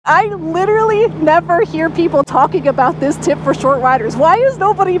I literally never hear people talking about this tip for short riders. Why is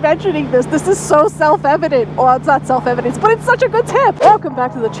nobody mentioning this? This is so self-evident. Well, it's not self-evident, but it's such a good tip. Welcome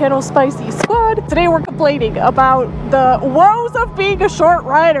back to the channel, Spicy Squad. Today we're complaining about the woes of being a short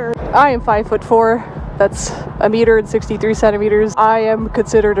rider. I am 5'4". That's 1.63 meters. I am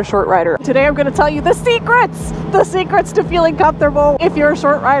considered a short rider. Today I'm going to tell you the secrets to feeling comfortable if you're a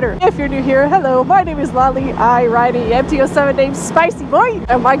short rider. If you're new here, hello, my name is Lali. I ride a MT-07 named Spicy Boy,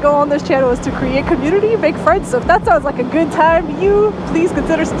 and my goal on this channel is to create community, make friends. So if that sounds like a good time to you, please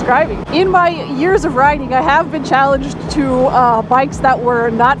consider subscribing. In my years of riding, I have been challenged to bikes that were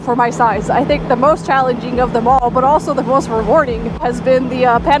not for my size. I think the most challenging of them all, but also the most rewarding, has been the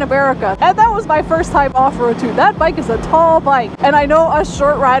Panamerica, and that was my first time off-road too. That bike is a tall bike, and I know us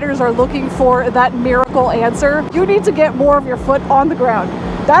short riders are looking for that miracle answer. You need to get more of your foot on the ground.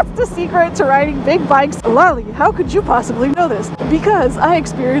 That's the secret to riding big bikes. Lali, how could you possibly know this? Because I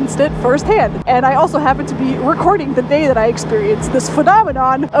experienced it firsthand, and I also happen to be recording the day that I experienced this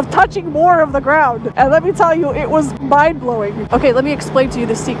phenomenon of touching more of the ground. And let me tell you, it was mind-blowing. Okay, let me explain to you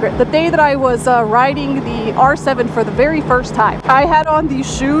the secret. The day that I was riding the R7 for the very first time, I had on these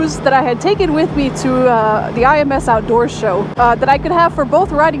shoes that I had taken with me to the IMS Outdoors show that I could have for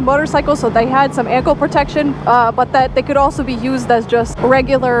both riding motorcycles, so they had some ankle protection, but that they could also be used as just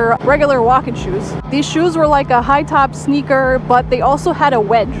regular walking shoes. These shoes were like a high top sneaker, but they also had a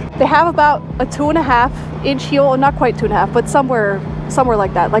wedge. They have about a 2.5 inch heel, not quite 2.5, but somewhere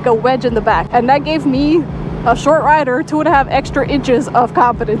like that, like a wedge in the back. And that gave me, a short rider, 2.5 extra inches of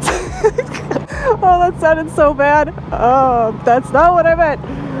confidence. Oh, that sounded so bad. Oh, that's not what I meant.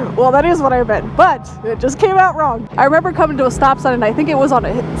 Well, that is what I meant, but it just came out wrong. I remember coming to a stop sign, and I think it was on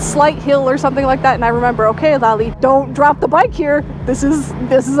a slight hill or something like that, and I remember, okay, Lali, don't drop the bike here. This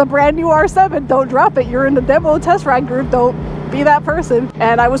is a brand new R7. Don't drop it. You're in the demo test ride group. Don't be that person.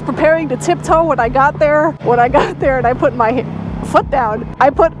 And I was preparing to tiptoe when I got there. And I put my foot down. I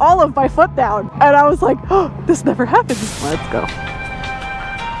put all of my foot down, and I was like, oh, this never happens. Let's go.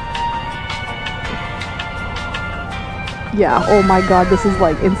 Yeah, oh my god, this is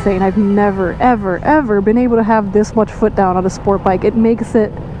like insane. I've never, ever been able to have this much foot down on a sport bike. It makes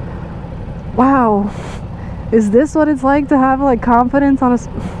it... Wow. Is this what it's like to have like confidence on a...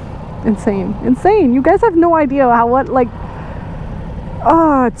 Insane. You guys have no idea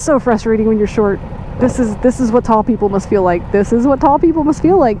oh, it's so frustrating when you're short. This is what tall people must feel like.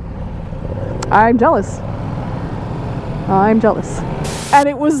 I'm jealous. And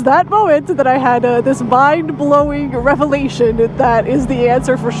it was that moment that I had this mind-blowing revelation that is the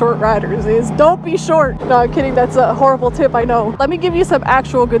answer for short riders, is don't be short. No, I'm kidding, that's a horrible tip, I know. Let me give you some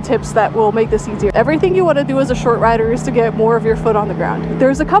actual good tips that will make this easier. Everything you want to do as a short rider is to get more of your foot on the ground.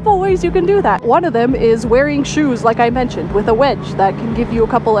 There's a couple ways you can do that. One of them is wearing shoes, like I mentioned, with a wedge that can give you a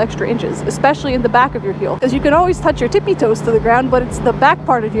couple extra inches, especially in the back of your heel. Because you can always touch your tippy toes to the ground, but it's the back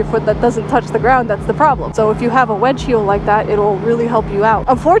part of your foot that doesn't touch the ground that's the problem. So if you have a wedge heel like that, it'll really help you out.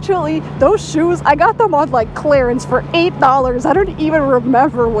 Unfortunately, those shoes, I got them on like clearance for $8. I don't even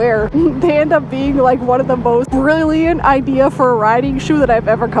remember where. They end up being like one of the most brilliant idea for a riding shoe that I've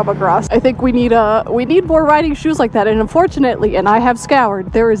ever come across. I think we need more riding shoes like that, and unfortunately, and I have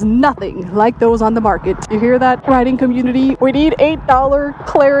scoured, there is nothing like those on the market. You hear that, riding community? We need $8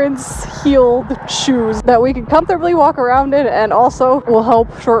 clearance heeled shoes that we can comfortably walk around in, and also will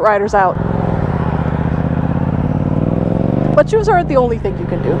help short riders out. But shoes aren't the only thing you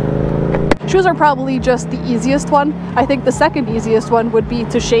can do. Shoes are probably just the easiest one. I think the second easiest one would be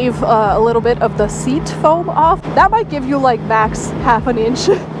to shave a little bit of the seat foam off. That might give you like max half an inch.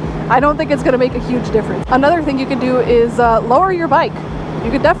 I don't think it's going to make a huge difference. Another thing you can do is lower your bike. You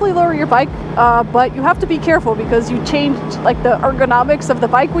can definitely lower your bike, but you have to be careful because you change like the ergonomics of the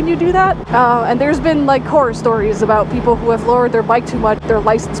bike when you do that. And there's been like horror stories about people who have lowered their bike too much. Their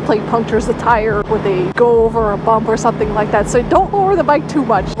license plate punctures the tire when they go over a bump or something like that. So don't lower the bike too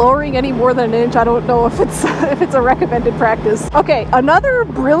much. Lowering any more than an inch, I don't know if it's if it's a recommended practice. Okay, another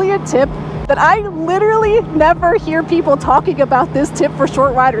brilliant tip that I literally never hear people talking about this tip for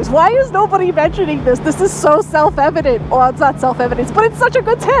short riders. Why is nobody mentioning this? This is so self-evident. Well, it's not self-evident, but it's such a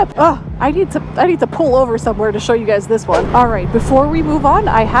good tip. Oh, I need to pull over somewhere to show you guys this one. All right, before we move on,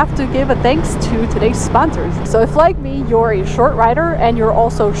 I have to give a thanks to today's sponsors. So if, like me, you're a short rider and you're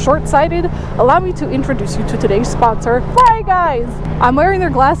also short-sighted, allow me to introduce you to today's sponsor, Hi Guys. I'm wearing their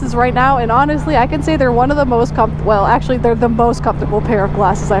glasses right now, and honestly, I can say they're one of the most well, actually, they're the most comfortable pair of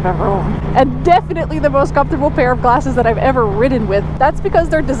glasses I've ever owned. And definitely the most comfortable pair of glasses that I've ever ridden with. That's because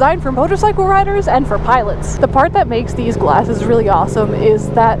they're designed for motorcycle riders and for pilots. The part that makes these glasses really awesome is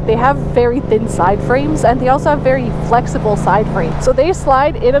that they have very thin side frames, and they also have very flexible side frames. So they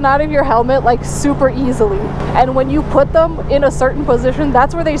slide in and out of your helmet like super easily. And when you put them in a certain position,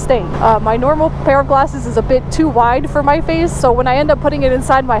 that's where they stay. My normal pair of glasses is a bit too wide for my face, so when I end up putting it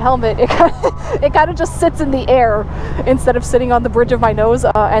inside my helmet, it kind of just sits in the air instead of sitting on the bridge of my nose,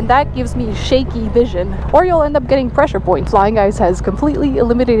 and that gives me shaky vision, or you'll end up getting pressure points. Flying Eyes has completely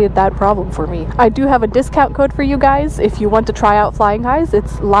eliminated that problem for me. I do have a discount code for you guys if you want to try out Flying Eyes.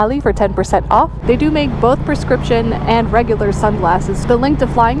 It's Lali for 10% off. They do make both prescription and regular sunglasses. The link to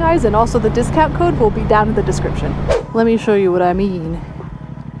Flying Eyes and also the discount code will be down in the description. Let me show you what I mean.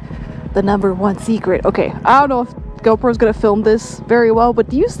 The #1 secret. Okay, I don't know if GoPro's gonna film this very well, but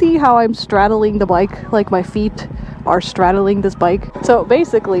do you see how I'm straddling the bike? Like my feet are straddling this bike. So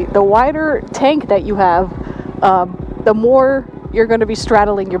basically, the wider tank that you have, the more you're going to be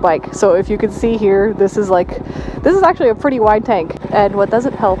straddling your bike. So if you can see here, this is actually a pretty wide tank. And what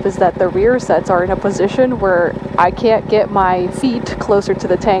doesn't help is that the rear sets are in a position where I can't get my feet closer to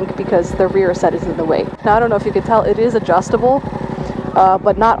the tank because the rear set is in the way. Now, I don't know if you can tell, it is adjustable.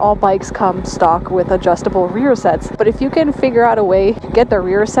 But not all bikes come stock with adjustable rear sets. But if you can figure out a way, get the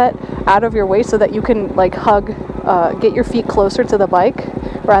rear set out of your way so that you can like get your feet closer to the bike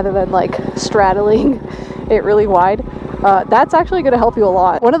rather than like straddling it really wide, that's actually going to help you a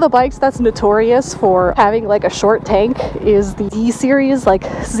lot. One of the bikes that's notorious for having like a short tank is the Z series, like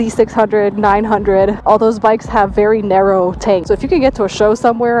Z600, 900. All those bikes have very narrow tanks. So if you can get to a show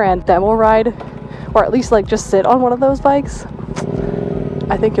somewhere and demo ride, or at least like just sit on one of those bikes,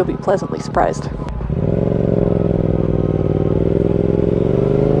 I think you'll be pleasantly surprised.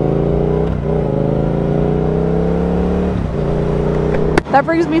 That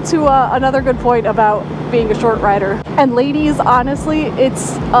brings me to another good point about being a short rider. And ladies, honestly,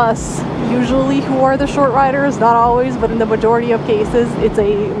 it's us usually who are the short riders, not always, but in the majority of cases, it's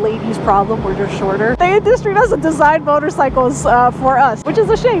a ladies' problem. We're just shorter. The industry doesn't design motorcycles for us, which is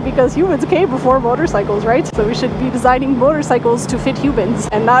a shame because humans came before motorcycles, right? So we should be designing motorcycles to fit humans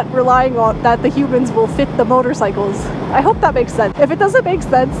and not relying on that the humans will fit the motorcycles. I hope that makes sense. If it doesn't make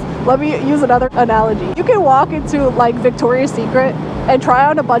sense, let me use another analogy. You can walk into like Victoria's Secret and try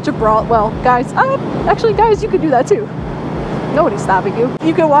on a bunch of bras. Well, guys, actually guys, you can do that too. Nobody's stopping you.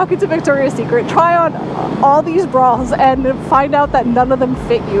 You can walk into Victoria's Secret, try on all these bras, and find out that none of them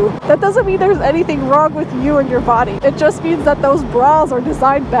fit you. That doesn't mean there's anything wrong with you and your body. It just means that those bras are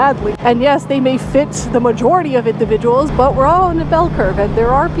designed badly. And yes, they may fit the majority of individuals, but we're all on a bell curve, and there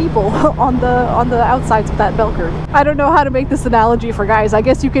are people on the outsides of that bell curve. I don't know how to make this analogy for guys. I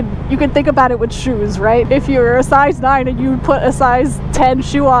guess you can think about it with shoes, right? If you're a size 9 and you put a size 10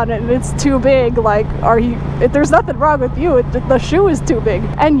 shoe on it and it's too big, like, there's nothing wrong with you. The shoe is too big.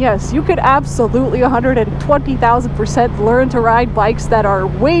 And yes, you could absolutely 120,000% learn to ride bikes that are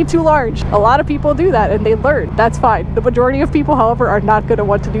way too large. A lot of people do that and they learn. That's fine. The majority of people, however, are not going to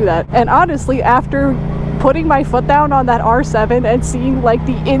want to do that. And honestly, after putting my foot down on that R7 and seeing like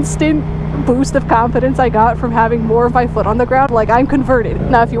the instant boost of confidence I got from having more of my foot on the ground, like, I'm converted.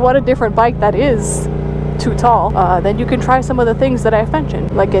 Now, if you want a different bike that is too tall, then you can try some of the things that I've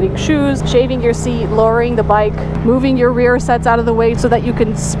mentioned, like getting shoes, shaving your seat, lowering the bike, moving your rear sets out of the way so that you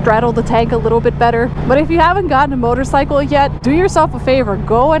can straddle the tank a little bit better. But if you haven't gotten a motorcycle yet, do yourself a favor,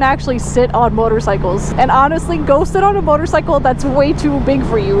 go and actually sit on motorcycles. And honestly, go sit on a motorcycle that's way too big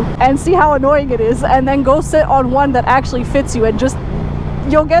for you and see how annoying it is, and then go sit on one that actually fits you, and just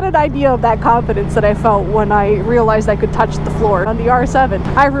you'll get an idea of that confidence that I felt when I realized I could touch the floor on the R7.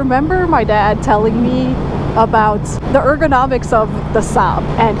 I remember my dad telling me about the ergonomics of the Saab,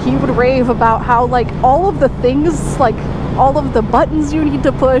 and he would rave about how like all of the things, like all of the buttons you need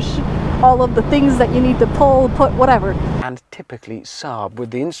to push, all of the things that you need to pull, put, whatever. And typically Saab,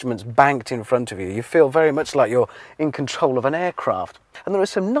 with the instruments banked in front of you, you feel very much like you're in control of an aircraft. And there are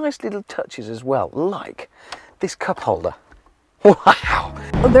some nice little touches as well, like this cup holder. Wow!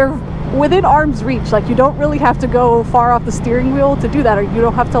 They're within arm's reach. Like, you don't really have to go far off the steering wheel to do that, or you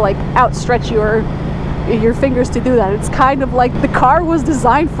don't have to like outstretch your fingers to do that. It's kind of like the car was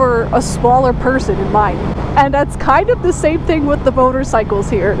designed for a smaller person in mind. And that's kind of the same thing with the motorcycles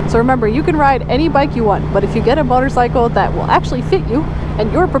here. So remember, you can ride any bike you want, but if you get a motorcycle that will actually fit you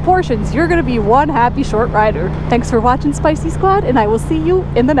and your proportions, you're gonna be one happy short rider. Thanks for watching, Spicy Squad, and I will see you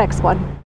in the next one.